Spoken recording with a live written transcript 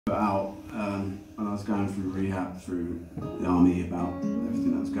put out when I was going through rehab through the army about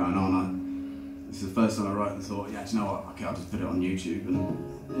everything that was going on. This is the first time I wrote and thought, yeah, do you know what? Okay, I'll just put it on YouTube. And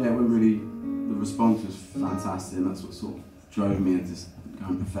yeah, the response was fantastic, and that's what sort of drove me into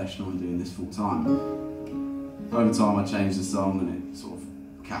going professional and doing this full time. Over time, I changed the song, and it sort of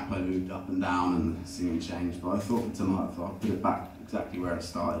capo moved up and down, and the singing changed. But I thought for tonight, I'll put it back exactly where it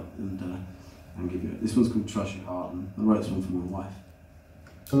started, and give you it. This one's called Trust Your Heart, and I wrote this one for my wife.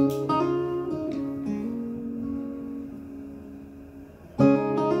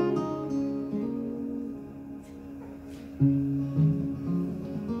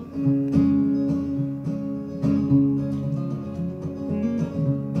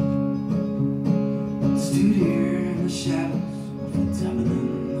 Stood here in the shadows of the devil in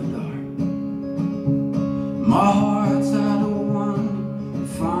the dark. My heart's out of one,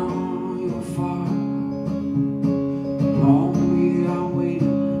 found you far. All week I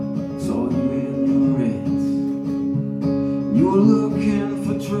waited, saw you in your reds. You were looking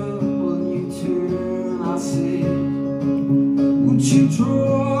for trouble and you turned, I said, would you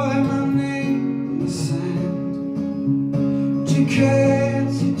draw my name in the sand? Would you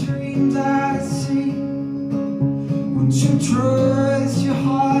cast your dreams out at sea? Would you trust your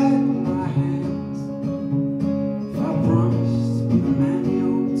heart in my hands? If I promised to be the man you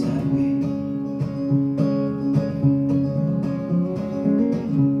always had been.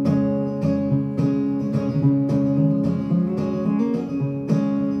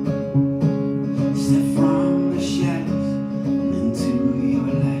 Step from the shadows and into your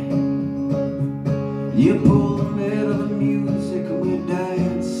light. You pulled the middle of the music and we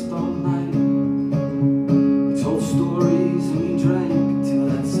danced all night. Stories and we drank until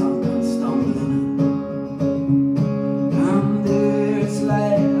that sun got stumbling in. And this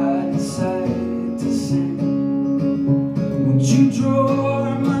light I decided to sing. Would you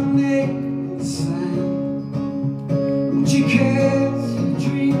draw my name in the sand? Would you cast your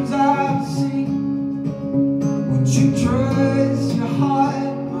dreams out to sea? Would you trust your heart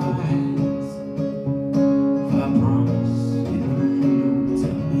in my hands? If I promise you the man you'll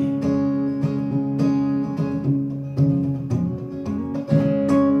tell me.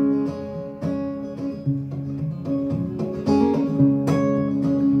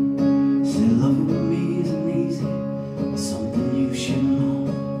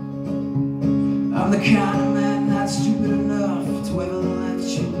 I'm the kind of man that's stupid enough to ever let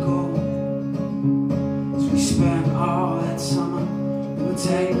you go. As we spent all that summer, we were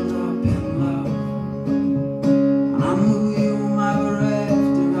tangled up in love. And I knew you never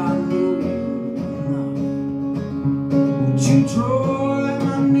after I knew you enough. Would you draw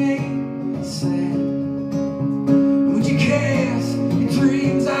my name in the sand? Would you cast your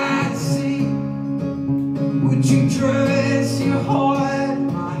dreams out to sea? Would you trust your heart?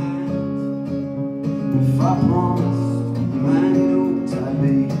 If I promised the man you always had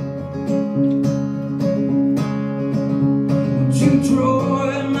been. Would you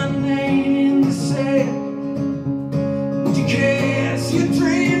draw my name in the sand? Would you cast your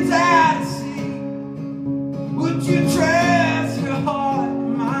dreams out to sea? Would you trust your heart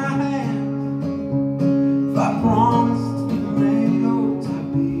in my hands? If I promised the man you always had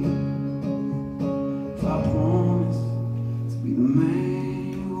been. If I promised to be the man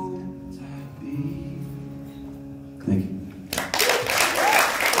you always had been. Thank you.